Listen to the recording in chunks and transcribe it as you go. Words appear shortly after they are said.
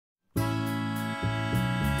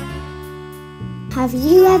Have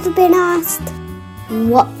you ever been asked,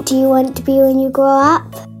 what do you want to be when you grow up?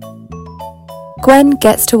 Gwen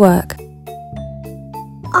gets to work.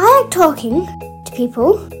 I like talking to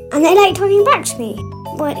people, and they like talking back to me.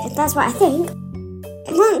 Well, that's what I think.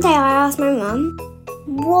 One day I asked my mum,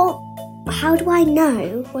 how do I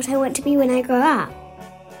know what I want to be when I grow up?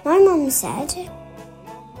 My mum said,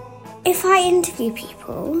 if I interview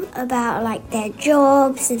people about like their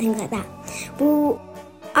jobs and things like that,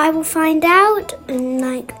 I will find out, and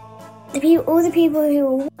like all the people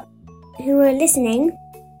who are listening,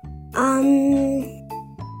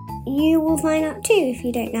 you will find out too if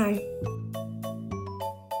you don't know.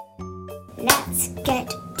 Let's get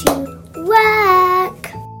to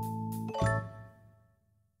work.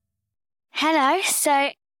 Hello,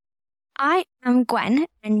 so I am Gwen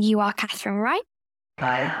and you are Catherine, right?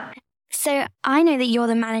 Hi. So I know that you're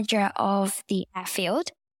the manager of the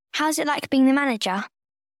airfield. How's it like being the manager?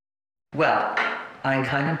 Well, I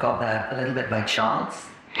kind of got there a little bit by chance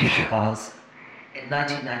because in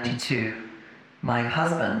 1992, my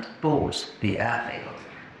husband bought the airfield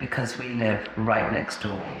because we live right next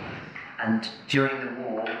door. And during the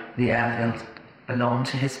war, the airfield belonged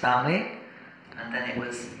to his family, and then it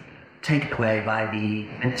was taken away by the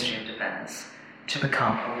Ministry of Defence to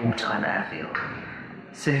become a wartime airfield.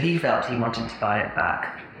 So he felt he wanted to buy it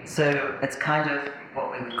back. So it's kind of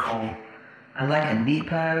what we would call like a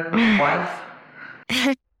Nepo wife.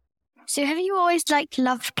 So have you always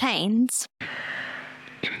loved planes?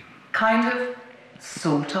 Kind of,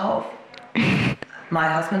 sort of. My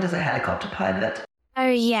husband is a helicopter pilot. Oh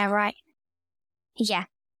yeah, right. Yeah.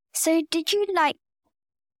 So did you like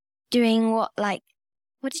doing what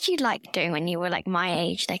did you like doing when you were like my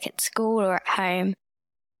age, like at school or at home?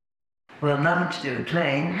 Well, nothing to do with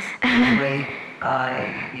planes.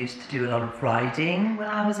 I used to do a lot of riding when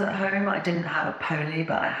I was at home. I didn't have a pony,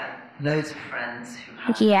 but I had loads of friends who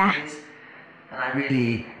had ponies. And I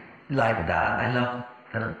really liked that. I love,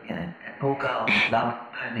 all girls love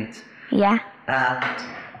ponies. Yeah. And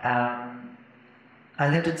I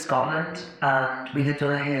lived in Scotland, and we lived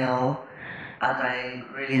on a hill, and I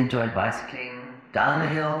really enjoyed bicycling down the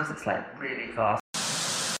hill because it's like really fast.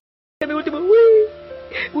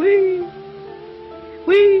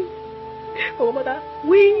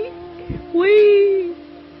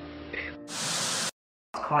 It's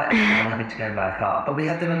quite fun having to go by car, but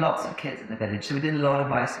there were lots of kids in the village, so we did a lot of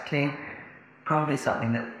bicycling. Probably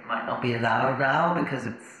something that might not be allowed now because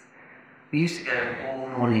we used to go all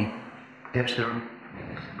morning, go to the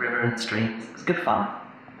river and streams. It was good fun.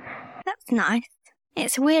 That's nice.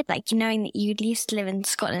 It's weird, knowing that you used to live in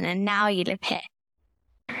Scotland and now you live here.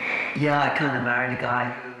 Yeah, I kind of married a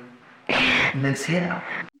guy who lives here now.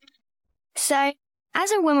 So,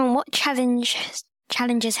 as a woman, what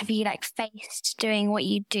challenges have you faced doing what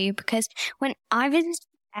you do? Because when I visited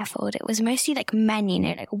Airfield, it was mostly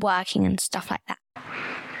men, working and stuff like that.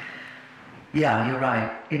 Yeah, you're right.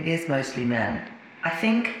 It is mostly men. I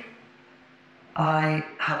think I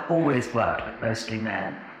have always worked with mostly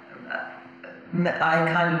men.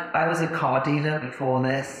 I was a car dealer before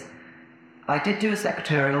this. I did do a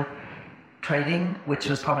secretarial training, which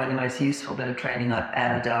was probably the most useful bit of training I've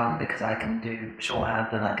ever done because I can do shorthand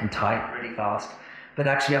and I can type really fast. But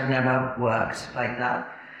actually I've never worked like that.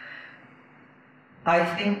 I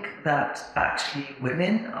think that actually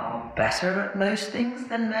women are better at most things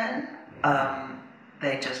than men.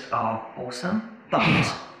 They just are awesome. But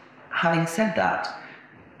having said that,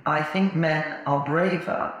 I think men are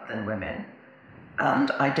braver than women. And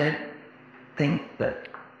I don't think that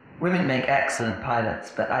women make excellent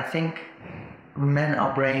pilots, but I think men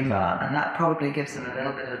are braver, and that probably gives them a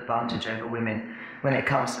little bit of advantage over women when it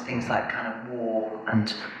comes to things like kind of war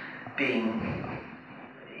and being,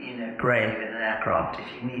 brave in an aircraft if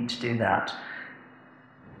you need to do that.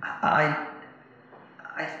 I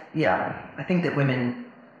think that women,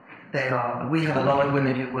 we have a lot of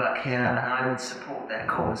women who work here, and I would support their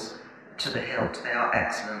cause to the hilt. They are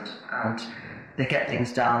excellent, and they get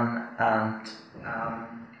things done, and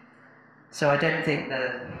so I don't think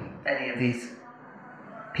that any of these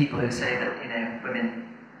people who say that, women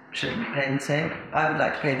shouldn't be paid the same, I would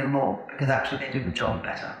like to pay them more, because actually they do the job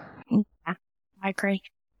better. Yeah, I agree.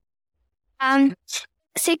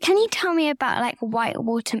 So can you tell me about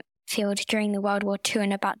Whitewater Field during the World War II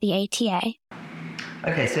and about the ATA?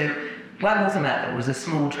 Okay, so Whitewater Met was a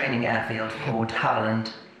small training airfield called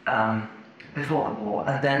Havilland before the war,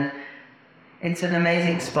 and then it's an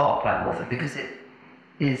amazing spot, Whitewater, because it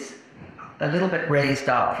is a little bit raised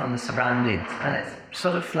up from the surroundings, and it's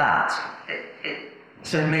sort of flat.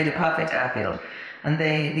 So it made a perfect airfield. And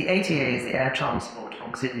the ATA is the Air Transport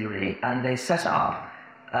Auxiliary, and they set up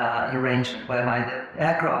an arrangement whereby the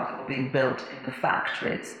aircraft that were being built in the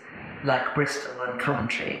factories, like Bristol and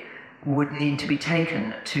Coventry, would need to be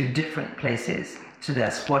taken to different places, to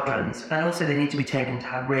their squadrons, and also they need to be taken to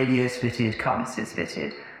have radios fitted, compasses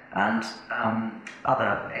fitted, and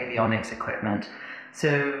other avionics equipment.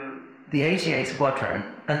 So the 88 squadron,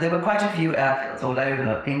 and there were quite a few airfields all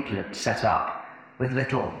over England set up with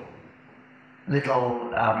little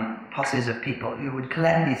posses of people who would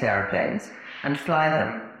collect these aeroplanes and fly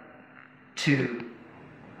them to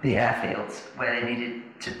the airfields where they needed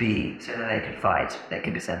to be so that they could fight, they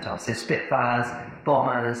could be sent off. So Spitfires,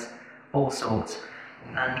 bombers, all sorts.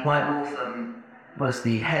 And White Waltham was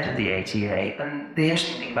the head of the ATA, and the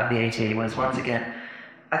interesting thing about the ATA was, once again,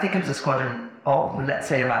 I think it was a squadron of, let's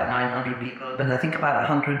say, about 900 people, but I think about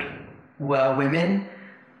 100 were women.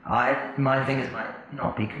 My figures might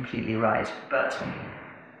not be completely right, but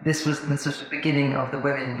this was the sort of beginning of the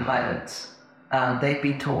women pilots. They'd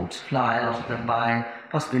been taught to fly, a lot of them by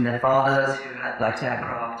possibly their fathers who had light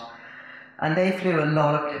aircraft, and they flew a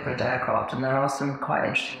lot of different aircraft, and there are some quite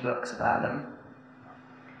interesting books about them.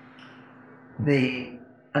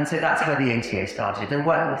 And so that's how the ATA started. And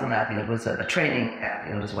White Waltham Airfield was a training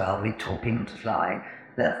airfield as well. We taught people to fly.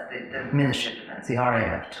 The Ministry of Defence, the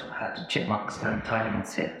RAF, had chipmunks and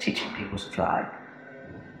tyrants here teaching people to fly.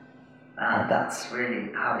 And that's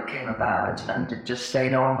really how it came about. And it just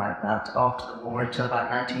stayed on like that after the war until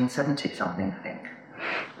about 1970 something, I think.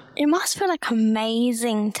 It must feel like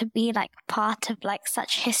amazing to be like part of like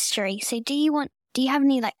such history. So do you have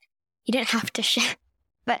any like, you don't have to share,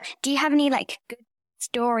 but do you have any like good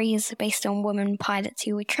stories based on women pilots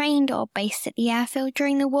who were trained or based at the airfield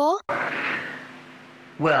during the war?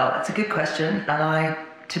 Well, that's a good question, and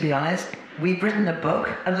to be honest, we've written a book,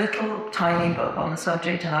 a little tiny book on the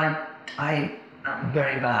subject, and I am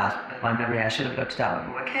very bad at my memory. I should have looked it up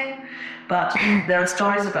before I came. But there are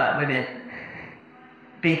stories about women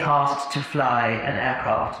being asked to fly an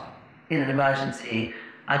aircraft in an emergency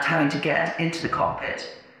and having to get into the cockpit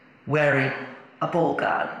wearing a ball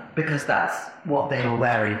gown, because that's what they were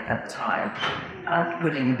wearing at the time, and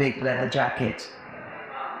putting a big leather jacket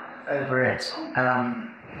over it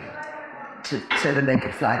so that they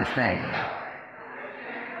could fly the plane.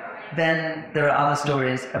 Then there are other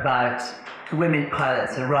stories about women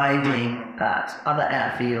pilots arriving at other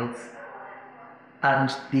airfields, and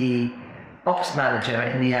the ops manager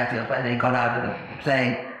in the airfield, when they got out of the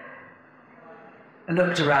plane,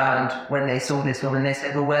 looked around when they saw this woman, and they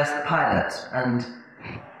said, well, where's the pilot? And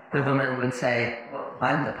the woman would say, well,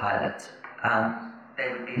 I'm the pilot. And they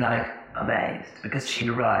would be like amazed, because she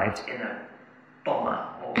arrived in a bomber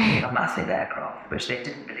or a massive aircraft, which they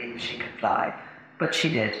didn't believe she could fly, but she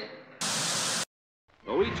did.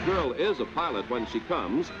 Though each girl is a pilot when she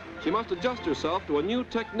comes, she must adjust herself to a new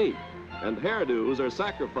technique, and hairdos are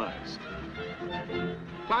sacrificed.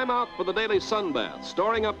 Time out for the daily sunbath,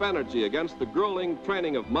 storing up energy against the grueling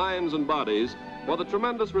training of minds and bodies for the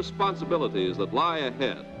tremendous responsibilities that lie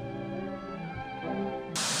ahead.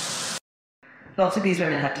 Lots of these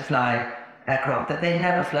women had to fly aircraft that they'd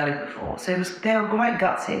never flown before, so they were quite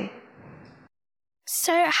gutsy.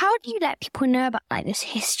 So how do you let people know about like this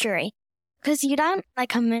history? Because you don't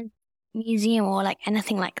like a museum or like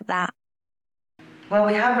anything like that. Well,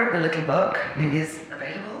 we have written a little book. It is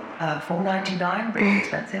available, $4.99, really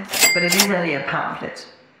expensive, but it is only a pamphlet.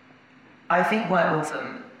 I think White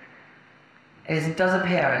Waltham does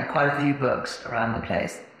appear in quite a few books around the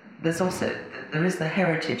place. There is the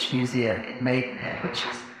Heritage Museum in Maidenhead, which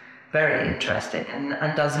is very interesting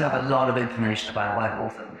and does have a lot of information about White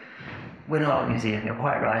Waltham. We're not a museum, you're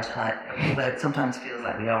quite right, although it sometimes feels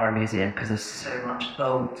like we are a museum because there's so much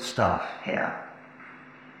old stuff here.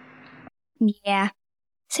 Yeah.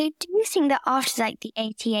 So do you think that after like the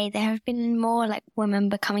ATA there have been more like women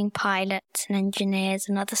becoming pilots and engineers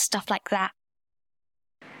and other stuff like that?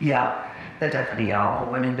 Yeah, there definitely are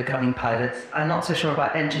women becoming pilots. I'm not so sure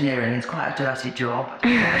about engineering, it's quite a dirty job.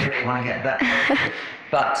 I don't really want to get that.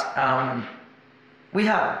 But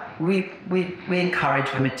we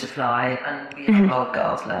encourage women to fly, and we have a lot of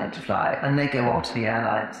girls learning to fly, and they go on to the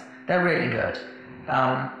airlines. They're really good.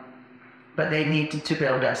 But they need to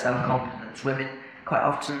build their self-confidence. Women quite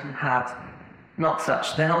often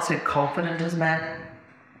they're not so confident as men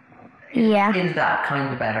in that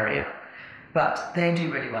kind of area. But they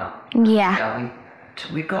do really well. Yeah.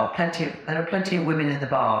 We've got there are plenty of women in the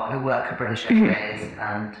bar who work at British Airways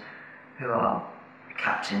and who are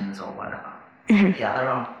captains or whatever.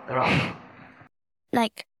 Yeah, there are.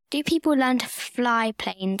 Like, do people learn to fly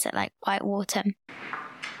planes at like White Waltham?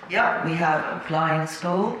 Yeah, we have a flying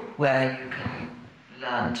school where you can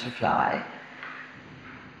learn to fly.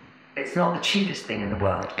 it's not the cheapest thing in the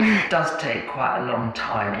world. It does take quite a long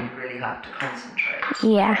time. You really have to concentrate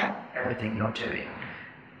on everything you're doing.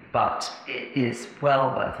 But it is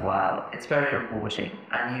well worthwhile. It's very rewarding.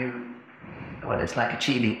 And it's like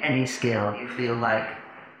achieving any skill. You feel like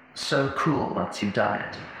so cool once you've done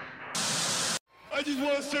it. I just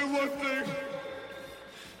want to say one thing.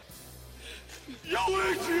 Yo,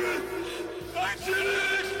 Adrian! I did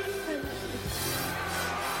it!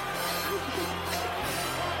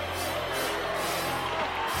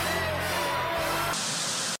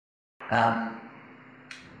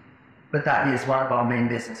 But that is one of our main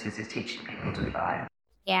businesses, is teaching people to fly.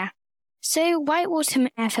 Yeah. So Whitewater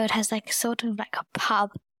Airfield has like sort of like a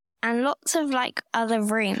pub and lots of like other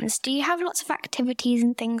rooms. Do you have lots of activities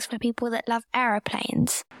and things for people that love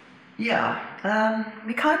aeroplanes? Yeah,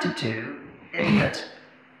 we kind of do, in that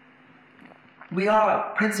we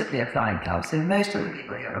are principally a flying club, so most of the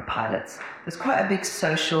people here are pilots. There's quite a big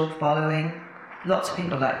social following. Lots of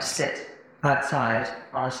people like to sit outside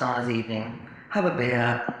on a summer's evening, have a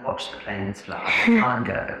beer, and watch the planes fly and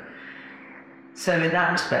go. So in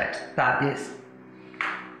that respect, that is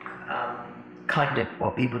kind of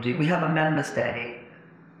what people do. We have a members' day,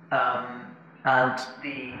 and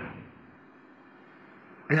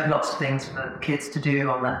we have lots of things for kids to do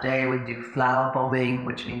on that day. We do flower bombing,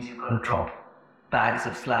 which means you've got to drop bags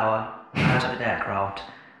of flour out of an aircraft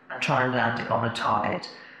and try and land it on a target.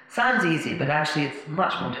 Sounds easy, but actually it's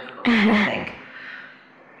much more difficult than you think.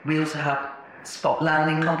 We also have spot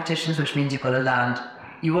landing competitions, which means you've got to land.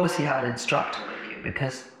 You obviously have an instructor with you,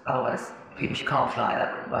 because otherwise, if you can't fly,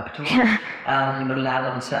 that wouldn't work at all. You've got to land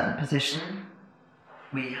on a certain position.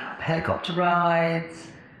 We have helicopter rides.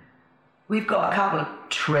 We've got a couple of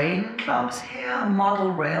train clubs here,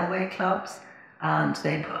 model railway clubs, and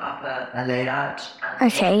they put up a layout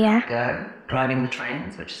and go driving the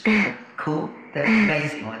trains, which is kind of cool. They're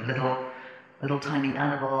amazing, with little tiny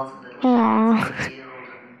animals and little ships in the field.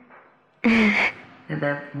 And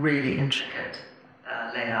they're really intricate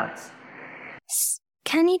layouts.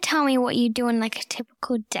 Can you tell me what you do on like a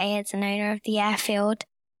typical day as an owner of the airfield?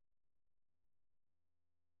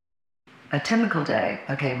 A typical day?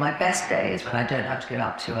 Okay, my best day is when I don't have to get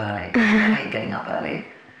up too early. I hate getting up early.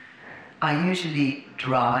 I usually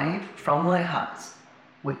drive from my house,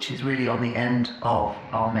 which is really on the end of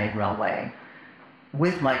our main runway,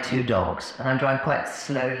 with my two dogs. And I drive quite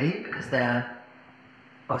slowly because they're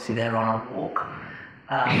on a walk,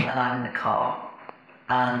 and I'm in the car.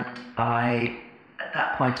 And at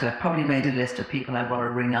that point, I've probably made a list of people I want to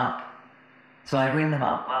ring up. So I ring them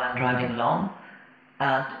up while I'm driving along.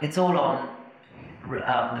 And it's all on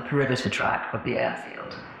the perimeter track of the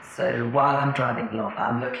airfield. So while I'm driving along,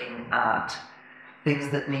 I'm looking at things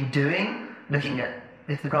that need doing, looking at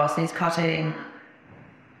if the grass needs cutting,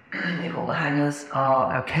 if all the hangars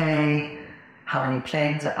are okay, how many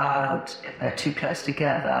planes are out, if they're too close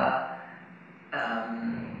together.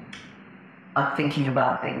 I'm thinking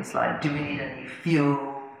about things like, do we need any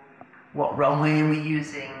fuel? What runway are we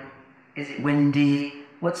using? Is it windy?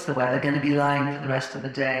 What's the weather going to be like for the rest of the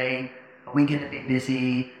day? Are we going to be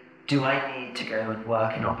busy? Do I need to go and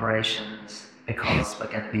work in operations because we're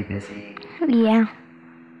going to be busy? Yeah.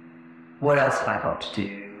 What else have I got to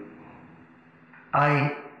do?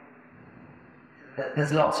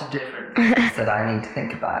 There's lots of different things that I need to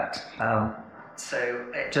think about. So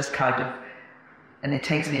it just and it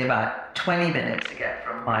takes me about 20 minutes to get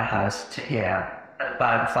from my house to here at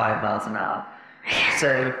about 5 miles an hour.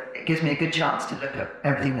 So it gives me a good chance to look at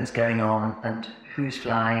everything that's going on and who's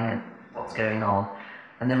flying and what's going on.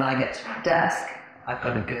 And then when I get to my desk, I've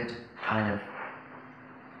got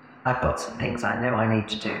some things I know I need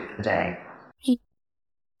to do for the day.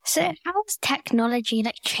 So how has technology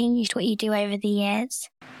changed what you do over the years?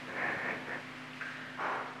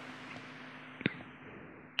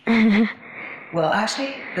 Well,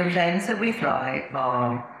 actually, the planes that we fly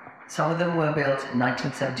some of them were built in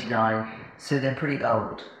 1979, so they're pretty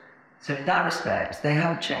old. So in that respect, they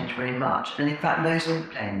haven't changed very much. And in fact, most of the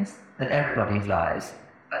planes that everybody flies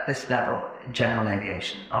at this level in general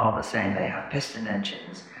aviation are the same. They have piston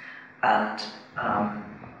engines, and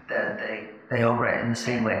they operate in the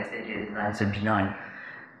same way as they did in 1979.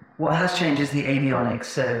 What has changed is the avionics,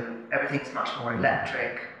 so everything's much more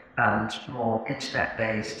electric and more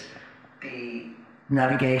internet-based. The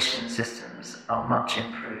navigation systems are much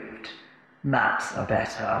improved. Maps are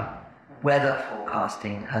better. Weather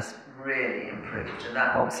forecasting has really improved, and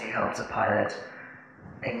that obviously helps a pilot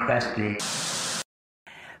incredibly.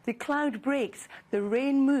 the cloud breaks, the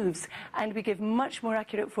rain moves, and we give much more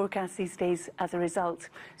accurate forecasts these days as a result.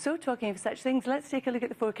 So talking of such things, let's take a look at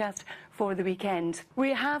the forecast for the weekend.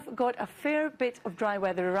 We have got a fair bit of dry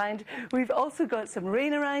weather around. We've also got some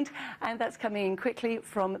rain around, and that's coming in quickly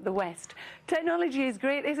from the west. Technology is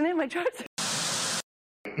great, isn't it, my charts?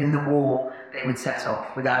 In the war, they would set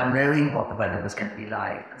off without knowing what the weather was going to be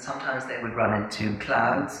like. And sometimes they would run into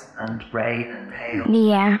clouds and rain and hail.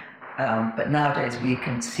 Yeah. But nowadays we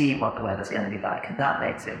can see what the weather's going to be like, and that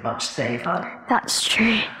makes it much safer. That's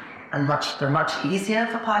true. And they're much easier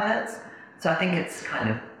for pilots. So I think it's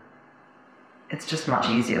just much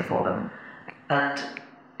easier for them. And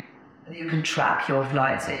you can track your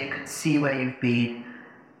flight, so you can see where you've been.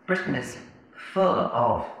 Britain is full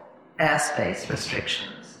of airspace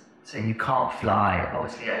restrictions, so you can't fly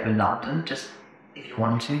obviously over London. Just if you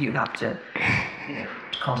want to, you have to,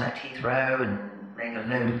 contact Heathrow and make a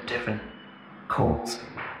load of different calls.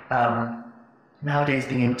 Nowadays,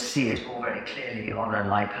 being able to see it all very clearly on an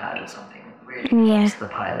iPad or something really helps the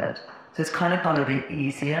pilot. So it's kind of got a bit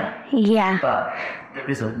easier. Yeah. But there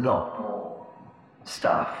is a lot more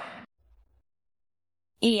stuff.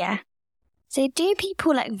 Yeah. So do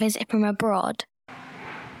people visit from abroad?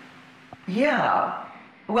 Yeah,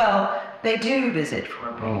 well, they do visit from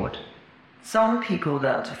abroad. Some people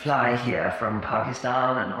learn to fly here from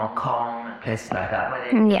Pakistan and Hong Kong and places like that, where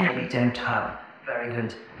they maybe don't have very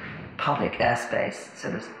good public airspace,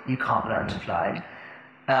 so you can't learn to fly.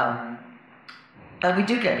 And we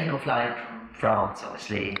do get people flying from France,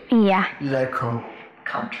 obviously. Yeah. Local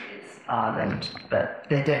countries, Ireland, but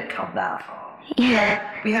they don't come that far. Yeah.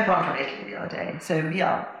 We had one from Italy the other day, so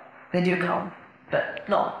yeah, they do come, but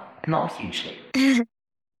not hugely.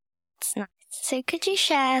 That's nice. So could you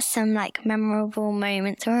share some memorable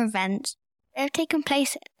moments or events that have taken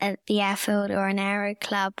place at the airfield or an aero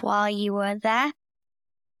club while you were there?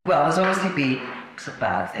 Well, there's obviously been some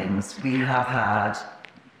bad things. We have had,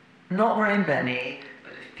 not very many,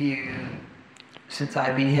 but a few since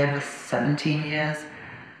I've been here for 17 years.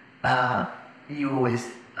 You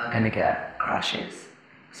always are going to get crashes.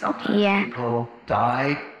 Sometimes people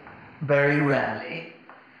die, very rarely.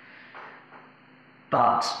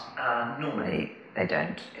 But normally they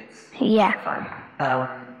don't. It's fine.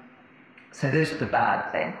 So those are the bad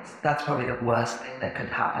things. That's probably the worst thing that could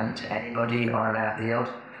happen to anybody on an airfield.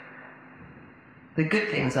 The good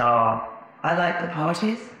things are, I like the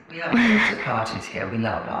parties. We have lots of parties here. We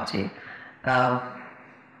love a party. The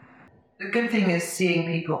good thing is seeing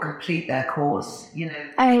people complete their course. They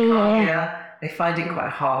find it quite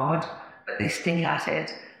hard, but they sting at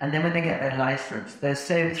it. And then when they get their license, they're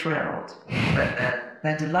so thrilled, but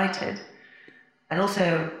they're delighted. And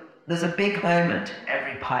also, there's a big moment in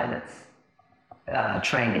every pilot's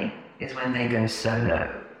training is when they go solo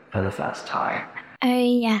for the first time. Oh,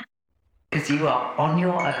 yeah. Because you are on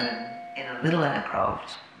your own in a little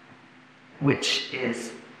aircraft, which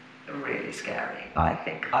is really scary, I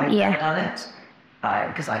think. I've never done it,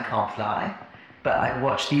 because I can't fly. But I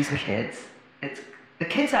watch these kids. The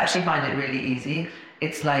kids actually find it really easy.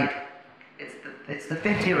 It's the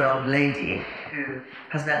 50-year-old lady who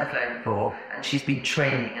has never flown before, and she's been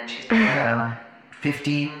training, and she's been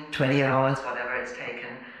 15, 20 hours, whatever it's taken,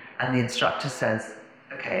 and the instructor says,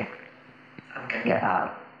 okay, I'm going to get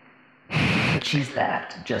out. But she's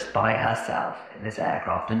left just by herself in this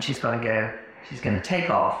aircraft, and she's going to take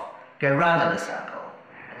off, go round in a circle,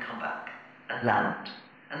 and come back, and land.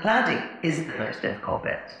 And landing is the most difficult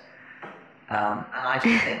bit. And I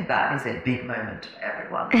just think that is a big moment for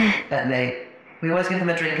everyone. And we always give them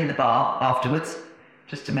a drink in the bar afterwards,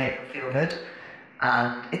 just to make them feel good.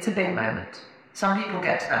 And it's a big moment. Some people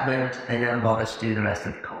get to that moment and they don't bother to do the rest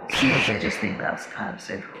of the course. They just think that's kind of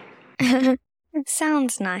so cool. It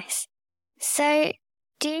sounds nice. So,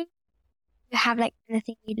 do you have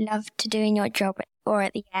anything you'd love to do in your job or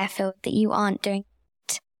at the airfield that you aren't doing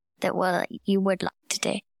that you would like to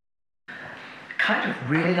do? Kind of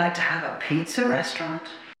really like to have a pizza restaurant,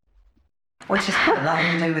 which has got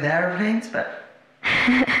nothing to do with aeroplanes, but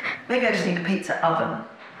maybe I just need a pizza oven.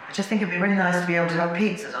 I just think it'd be really nice to be able to have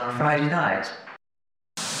pizzas on a Friday night.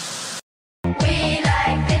 We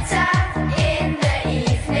like pizza in the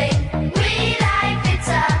evening. We like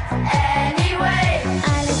pizza anyway.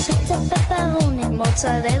 I like pizza pepperoni,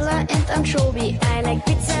 mozzarella and anchovy. I like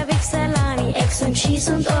pizza with salami, eggs and cheese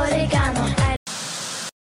and oregano.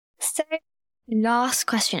 So, last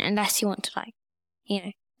question, unless you want to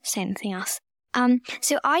say anything else.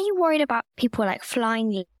 So are you worried about people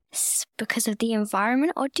flying less because of the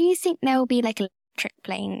environment, or do you think there will be electric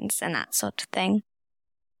planes and that sort of thing?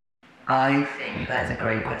 I think that's a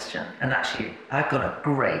great question. And actually, I've got a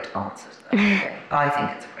great answer to that. I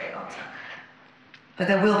think it's a great answer. But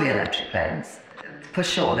there will be electric planes. For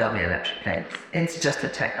sure, there'll be electric planes. It's just a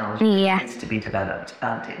technology that needs to be developed.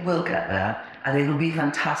 And it will get there. And it will be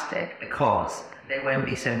fantastic because they won't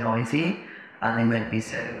be so noisy and they won't be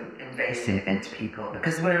so invasive into people.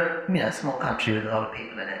 Because we're a small country with a lot of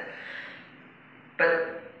people in it.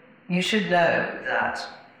 But you should know that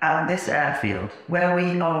at this airfield, where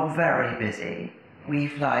we are very busy, we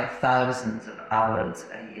fly thousands of hours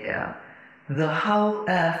a year. The whole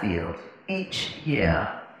airfield each year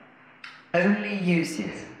only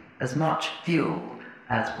uses as much fuel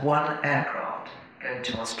as one aircraft going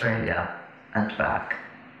to Australia and back.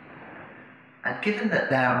 And given that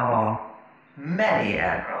there are many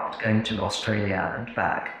aircraft going to Australia and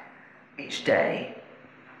back each day,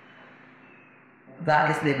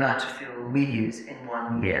 that is the amount of fuel we use in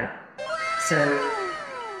 1 year. So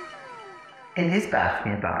it is bad for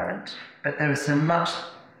the environment, but there are some much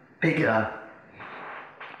bigger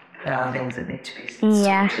things that need to be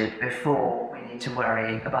sorted before we need to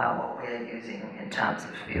worry about what we're using in terms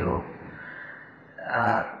of fuel.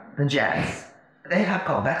 The jets, they have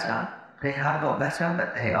got better. But they have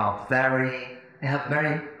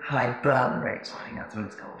very high burn rates. I think that's what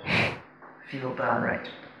it's called. Fuel burn rate.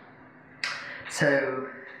 So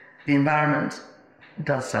the environment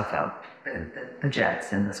does suffer. The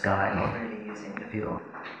jets in the sky are not really using the fuel.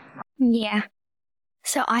 Yeah.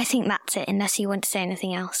 So I think that's it, unless you want to say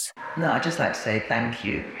anything else. No, I'd just like to say thank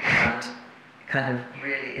you. And kind of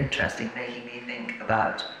really interesting, making me think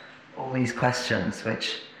about all these questions,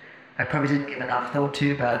 which I probably didn't give enough thought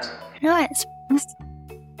to, but... No,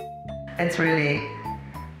 it's really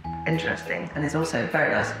interesting. And it's also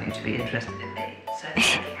very nice of you to be interested in me. So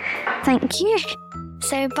thank you.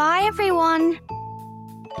 So bye, everyone.